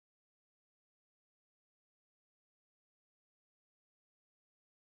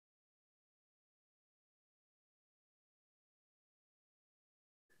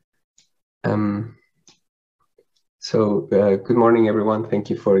Um, good morning, everyone.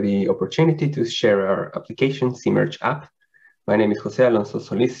 Thank you for the opportunity to share our application, CemrgApp. My name is José Alonso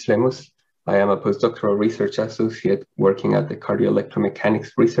Solís-Lemus. I am a postdoctoral research associate working at the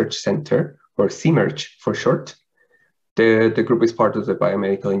Cardio-Electromechanics Research Center, or CEMRG for short. The group is part of the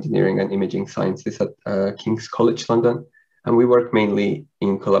Biomedical Engineering and Imaging Sciences at King's College London, and we work mainly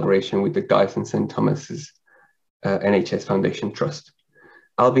in collaboration with the Guy's and St Thomas's NHS Foundation Trust.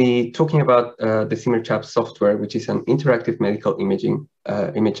 I'll be talking about the CemrgApp software, which is an interactive medical imaging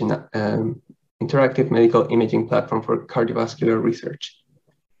platform for cardiovascular research.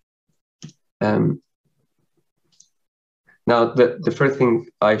 Now, the first thing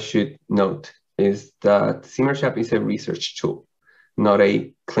I should note is that CemrgApp is a research tool, not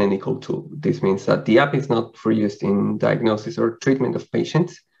a clinical tool. This means that the app is not for use in diagnosis or treatment of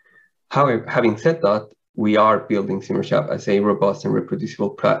patients. However, having said that, we are building CemrgApp as a robust and reproducible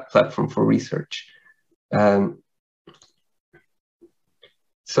platform for research.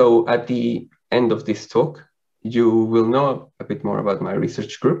 So at the end of this talk, you will know a bit more about my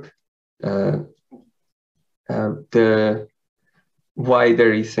research group, why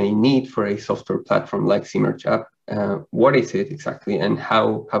there is a need for a software platform like CemrgApp, what is it exactly, and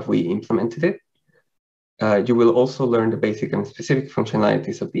how have we implemented it. You will also learn the basic and specific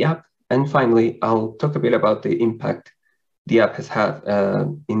functionalities of the app. And finally, I'll talk a bit about the impact the app has had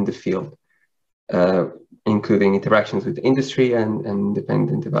in the field, including interactions with the industry and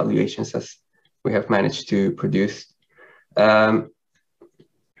independent evaluations as we have managed to produce.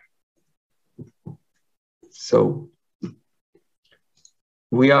 So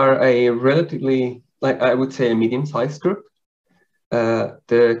we are a relatively, I would say, a medium-sized group.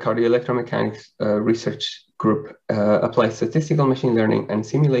 The Cardio-Electromechanics Research Group applies statistical machine learning and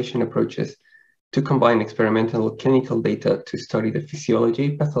simulation approaches to combine experimental clinical data to study the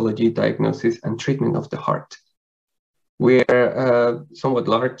physiology, pathology, diagnosis, and treatment of the heart. We're a somewhat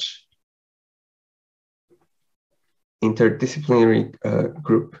large interdisciplinary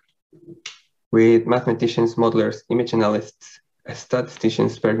group with mathematicians, modelers, image analysts,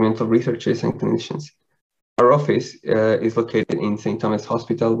 statisticians, experimental researchers, and clinicians. Our office is located in St. Thomas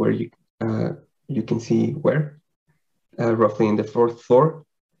Hospital, where you can see where, roughly in the 4th floor.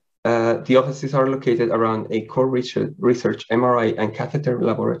 The offices are located around a core research MRI and catheter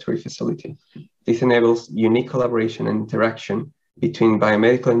laboratory facility. This enables unique collaboration and interaction between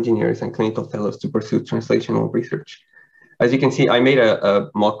biomedical engineers and clinical fellows to pursue translational research. As you can see, I made a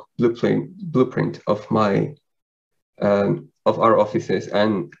mock blueprint of my of our offices,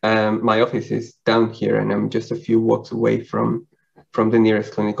 and my office is down here, and I'm just a few walks away from the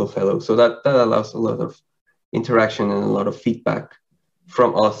nearest clinical fellow. So that allows a lot of interaction and a lot of feedback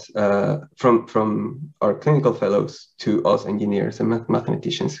from us, from our clinical fellows to us engineers and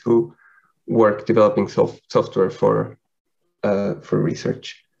mathematicians who work developing software for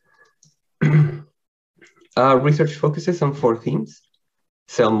research. Our research focuses on 4 themes: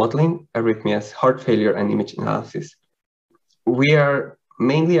 cell modeling, arrhythmias, heart failure, and image analysis. We are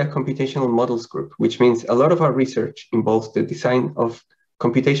mainly a computational models group, which means a lot of our research involves the design of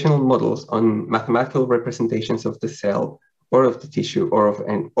computational models on mathematical representations of the cell or of the tissue or of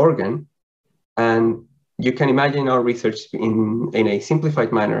an organ. And you can imagine our research in a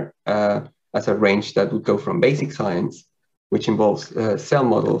simplified manner as a range that would go from basic science, which involves cell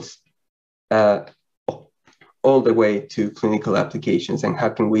models, all the way to clinical applications, and how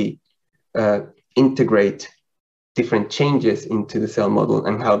can we integrate different changes into the cell model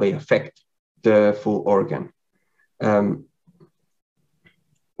and how they affect the full organ.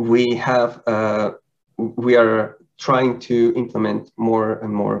 We are trying to implement more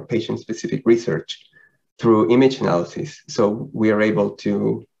and more patient-specific research through image analysis. So we are able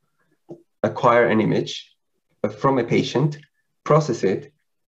to acquire an image from a patient, process it,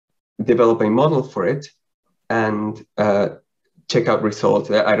 develop a model for it, and check out results.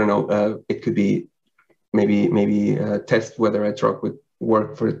 I don't know, it could be maybe test whether a drug would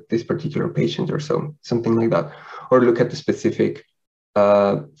work for this particular patient or something like that, or look at the specific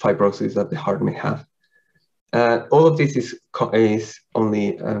fibrosis that the heart may have. All of this is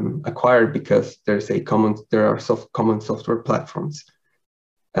only acquired because there are common software platforms,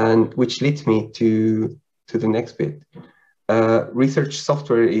 and which leads me to the next bit. Research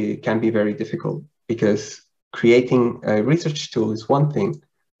software can be very difficult because creating a research tool is one thing,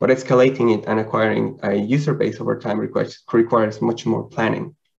 but escalating it and acquiring a user base over time requires much more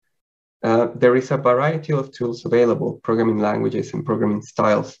planning. There is a variety of tools available, programming languages and programming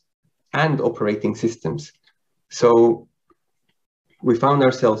styles, and operating systems. So we found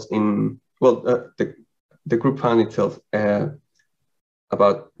ourselves in, well, the group found itself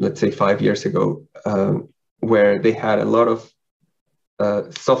about, let's say, 5 years ago, where they had a lot of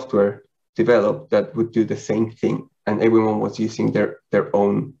software developed that would do the same thing, and everyone was using their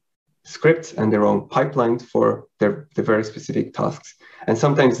own scripts and their own pipelines for the very specific tasks. And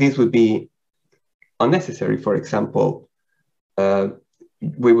sometimes these would be unnecessary. For example,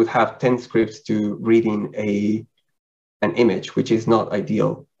 we would have 10 scripts to reading an image, which is not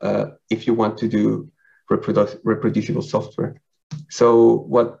ideal if you want to do reproducible software. So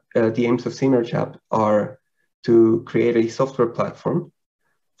what the aims of CemrgApp are to create a software platform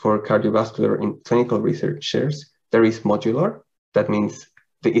for cardiovascular and clinical researchers that is modular. That means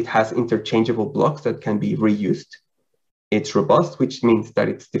that it has interchangeable blocks that can be reused. It's robust, which means that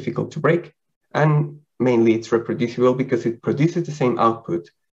it's difficult to break. And mainly it's reproducible because it produces the same output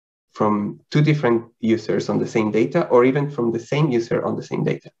from 2 different users on the same data, or even from the same user on the same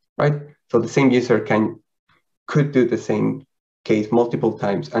data, right? So the same user could do the same case multiple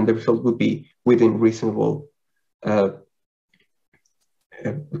times, and the result would be within reasonable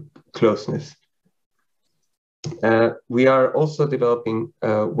closeness. We are also developing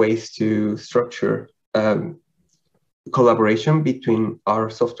ways to structure collaboration between our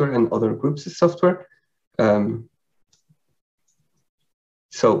software and other groups' software.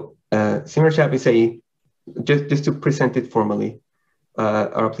 CemrgApp is just to present it formally,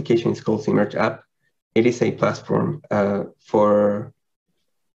 our application is called CemrgApp. It is a platform for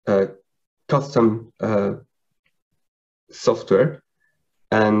custom software,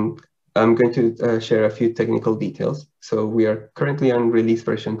 and I'm going to share a few technical details. So we are currently on release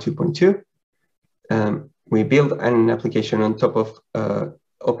version 2.2. We build an application on top of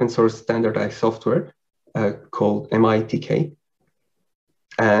open source standardized software called MITK,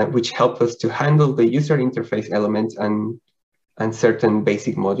 which help us to handle the user interface elements and certain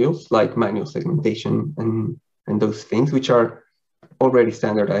basic modules like manual segmentation and those things, which are already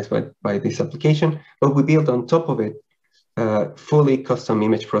standardized by this application. But we build on top of it fully custom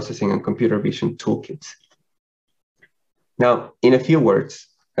image processing and computer vision toolkits. Now, in a few words,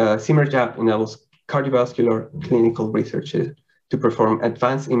 CemrgApp enables cardiovascular clinical researchers to perform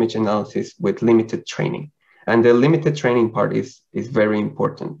advanced image analysis with limited training. And the limited training part is very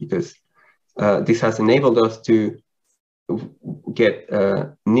important because this has enabled us to get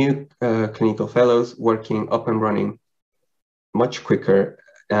new clinical fellows working up and running much quicker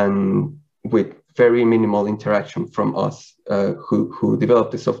and with very minimal interaction from us who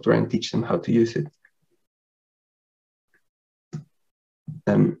develop the software and teach them how to use it.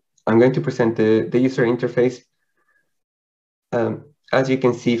 I'm going to present the user interface. As you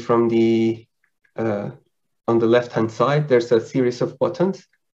can see from the on the left-hand side, there's a series of buttons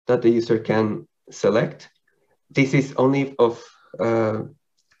that the user can select. This is only of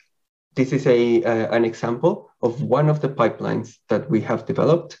this is an example of one of the pipelines that we have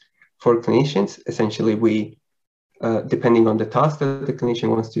developed for clinicians. Essentially, we depending on the task that the clinician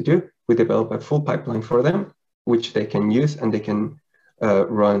wants to do, we develop a full pipeline for them, which they can use and they can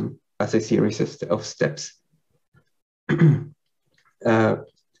run as a series of steps.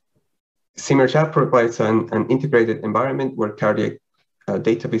 CemrgApp provides an integrated environment where cardiac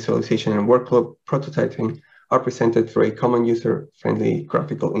data visualization and workflow prototyping are presented through a common user-friendly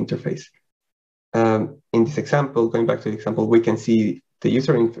graphical interface. In this example, going back to the example, we can see the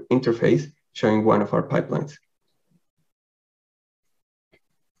user interface showing one of our pipelines.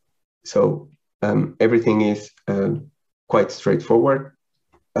 So everything is quite straightforward.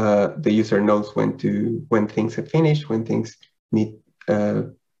 The user knows when things have finished, when things need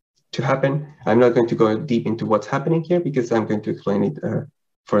to happen. I'm not going to go deep into what's happening here because I'm going to explain it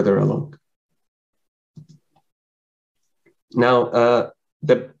further along. Now,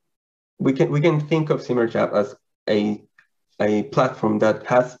 we can think of CemrgApp as a platform that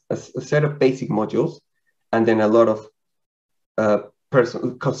has a set of basic modules and then a lot of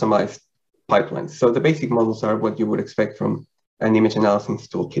customized pipelines. So the basic models are what you would expect from an image analysis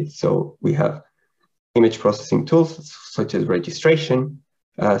toolkit. So we have image processing tools such as registration,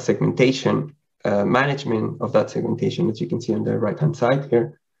 segmentation, management of that segmentation, as you can see on the right-hand side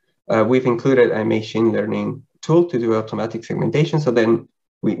here. We've included a machine learning tool to do automatic segmentation. So then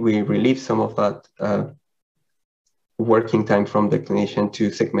we relieve some of that working time from the clinician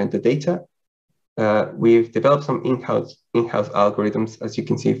to segment the data. We've developed some in-house algorithms, as you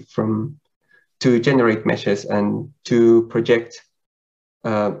can see, to generate meshes and to project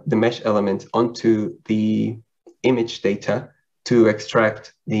the mesh elements onto the image data to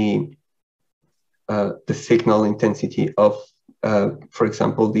extract the signal intensity of, for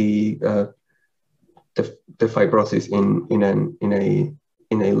example, the fibrosis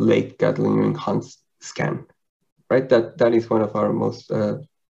in a late gadolinium-enhanced scan, right? That is one of our most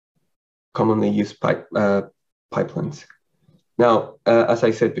commonly used pipelines. Now, as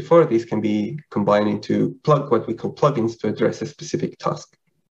I said before, these can be combined into what we call plugins to address a specific task.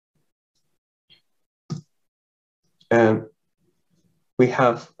 We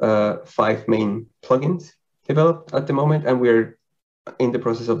have 5 main plugins developed at the moment, and we're in the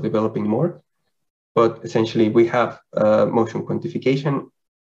process of developing more. But essentially, we have motion quantification,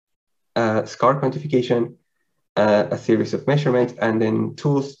 scar quantification, a series of measurements, and then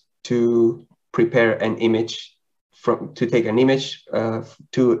tools to prepare an image to take an image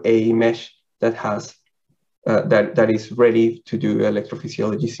to a mesh that has that is ready to do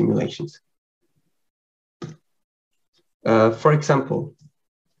electrophysiology simulations. For example,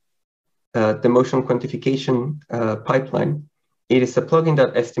 the motion quantification pipeline, it is a plugin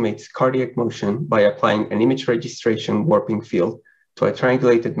that estimates cardiac motion by applying an image registration warping field to a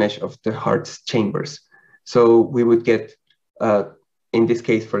triangulated mesh of the heart's chambers. So we would get, in this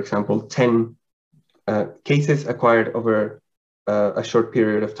case, for example, 10 cases acquired over a short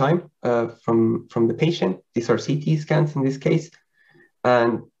period of time from the patient. These are CT scans in this case.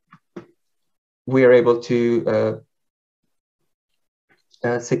 And we are able to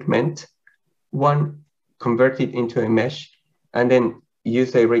segment one, convert it into a mesh, and then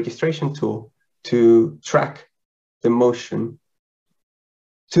use a registration tool to track the motion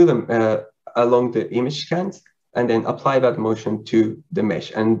to them along the image scans, and then apply that motion to the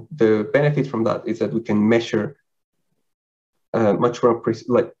mesh. And the benefit from that is that we can measure much more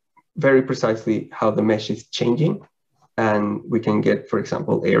very precisely how the mesh is changing, and we can get, for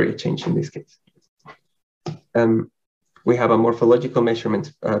example, area change in this case. We have a morphological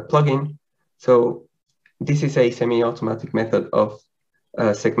measurement plugin. So this is a semi-automatic method of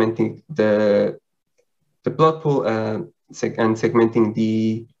segmenting the blood pool and segmenting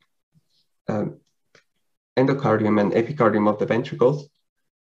the endocardium and epicardium of the ventricles.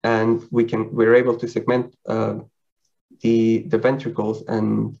 And we're able to segment the ventricles,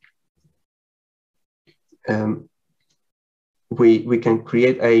 and we can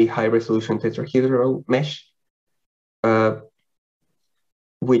create a high-resolution tetrahedral mesh,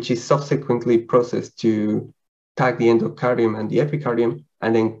 which is subsequently processed to tag the endocardium and the epicardium,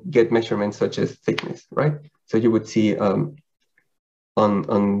 and then get measurements such as thickness, right? So you would see on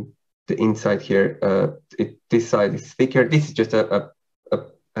the inside here, this side is thicker. This is just an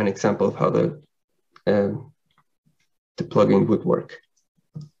example of how the plugin would work.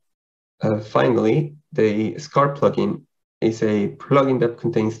 Finally, the SCAR plugin is a plugin that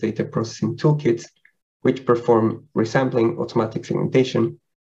contains data processing toolkits which perform resampling, automatic segmentation,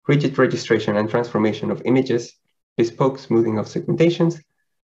 rigid registration and transformation of images, bespoke smoothing of segmentations,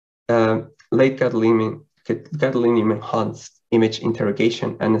 late gadolinium-enhanced image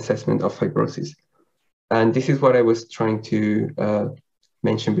interrogation and assessment of fibrosis. And this is what I was trying to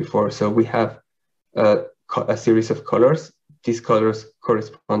mention before. So we have a series of colors. These colors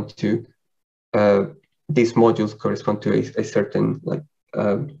correspond to, these modules correspond to a certain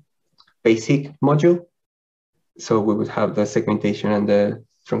basic module. So we would have the segmentation and the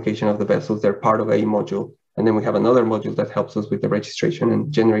truncation of the vessels. They're part of a module. And then we have another module that helps us with the registration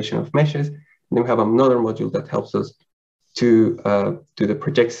and generation of meshes. And then we have another module that helps us to do the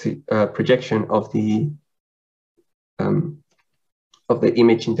projection of the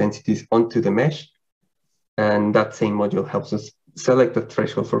image intensities onto the mesh. And that same module helps us select the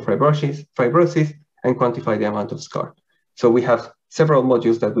threshold for fibrosis and quantify the amount of scar. So we have several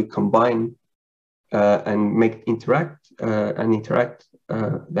modules that we combine and make interact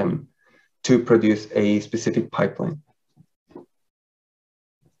them to produce a specific pipeline.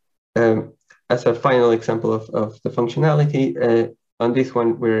 As a final example of the functionality, on this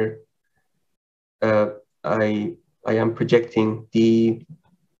one, I am projecting the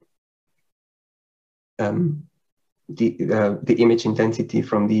image intensity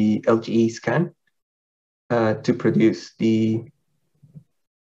from the LGE scan to produce the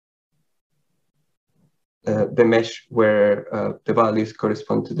mesh where the values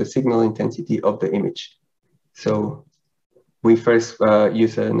correspond to the signal intensity of the image. So we first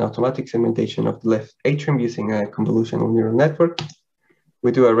use an automatic segmentation of the left atrium using a convolutional neural network.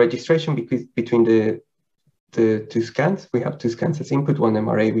 We do a registration between the two scans. We have two scans as input, one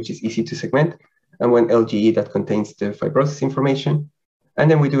MRA, which is easy to segment, and one LGE that contains the fibrosis information. And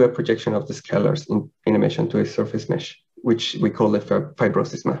then we do a projection of the scalars in a mesh onto a surface mesh, which we call the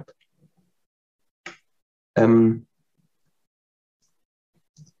fibrosis map.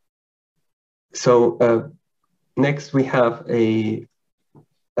 Next we have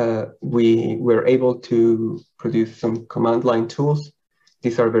we're able to produce some command line tools.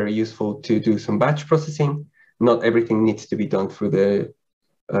 These are very useful to do some batch processing. not everything needs to be done through the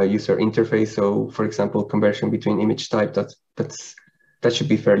user interface. So for example, conversion between image type, that should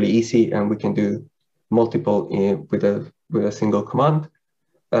be fairly easy, and we can do multiple with a single command,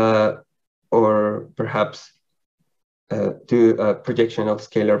 or perhaps do a projection of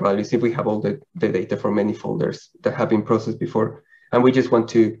scalar values if we have all the data for many folders that have been processed before, and we just want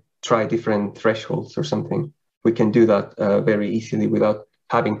to try different thresholds or something. We can do that very easily without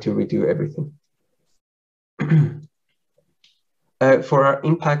having to redo everything. For our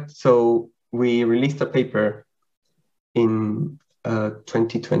impact, so we released a paper in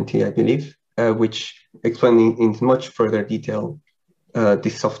 2020, I believe, which explained in much further detail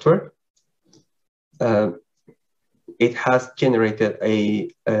this software. It has generated a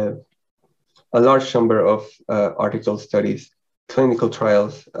large number of article studies, clinical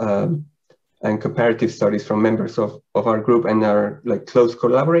trials, and comparative studies from members of our group and our close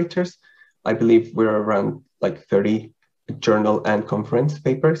collaborators. I believe we're around 30 journal and conference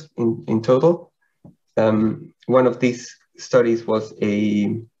papers in total. One of these studies was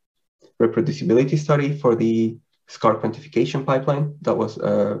a reproducibility study for the scar quantification pipeline. That was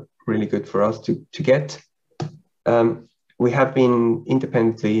really good for us to get. We have been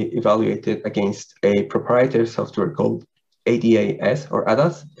independently evaluated against a proprietary software called ADAS or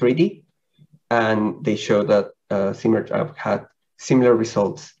ADAS 3D, and they show that CemrgApp had similar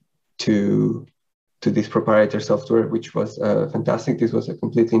results to this proprietary software, which was fantastic. This was a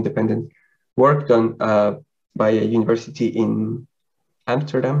completely independent work done by a university in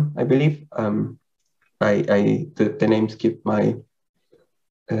Amsterdam, I believe. The name skipped my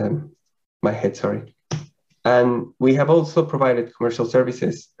head, sorry. And we have also provided commercial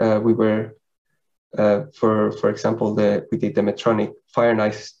services. We were, for example, we did the Medtronic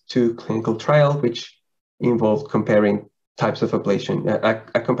FireNice 2 clinical trial, which involved comparing types of ablation,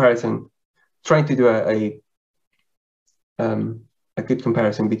 a comparison, trying to do a good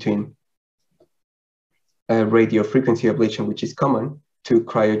comparison between radio frequency ablation, which is common, to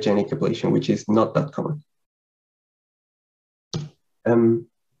cryogenic ablation, which is not that common.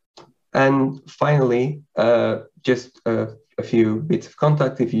 And finally, just a few bits of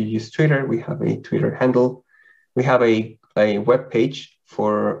contact. If you use Twitter, we have a Twitter handle. We have a web page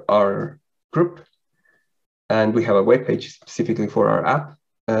for our group, and we have a web page specifically for our app.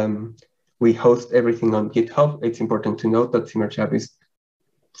 We host everything on GitHub. It's important to note that CemrgApp is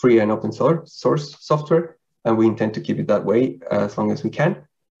free and open source software, and we intend to keep it that way as long as we can.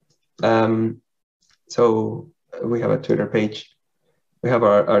 So we have a Twitter page. We have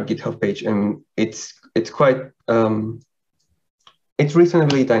our GitHub page, and it's quite it's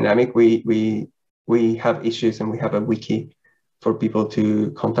reasonably dynamic. We have issues, and we have a wiki for people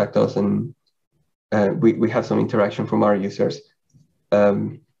to contact us, and we have some interaction from our users.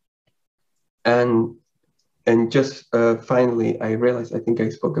 And just finally, I realized I think I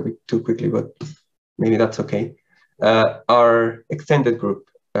spoke a bit too quickly, but maybe that's okay. Our extended group,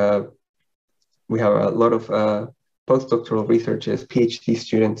 we have a lot of postdoctoral researchers, PhD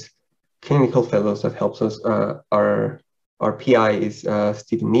students, clinical fellows that helps us. Our PI is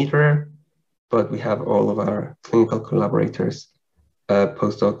Stephen Niederer, but we have all of our clinical collaborators,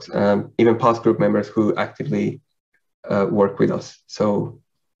 postdocs, even past group members who actively work with us. So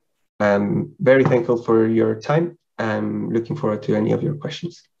I'm very thankful for your time. I'm looking forward to any of your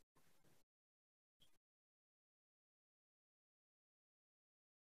questions.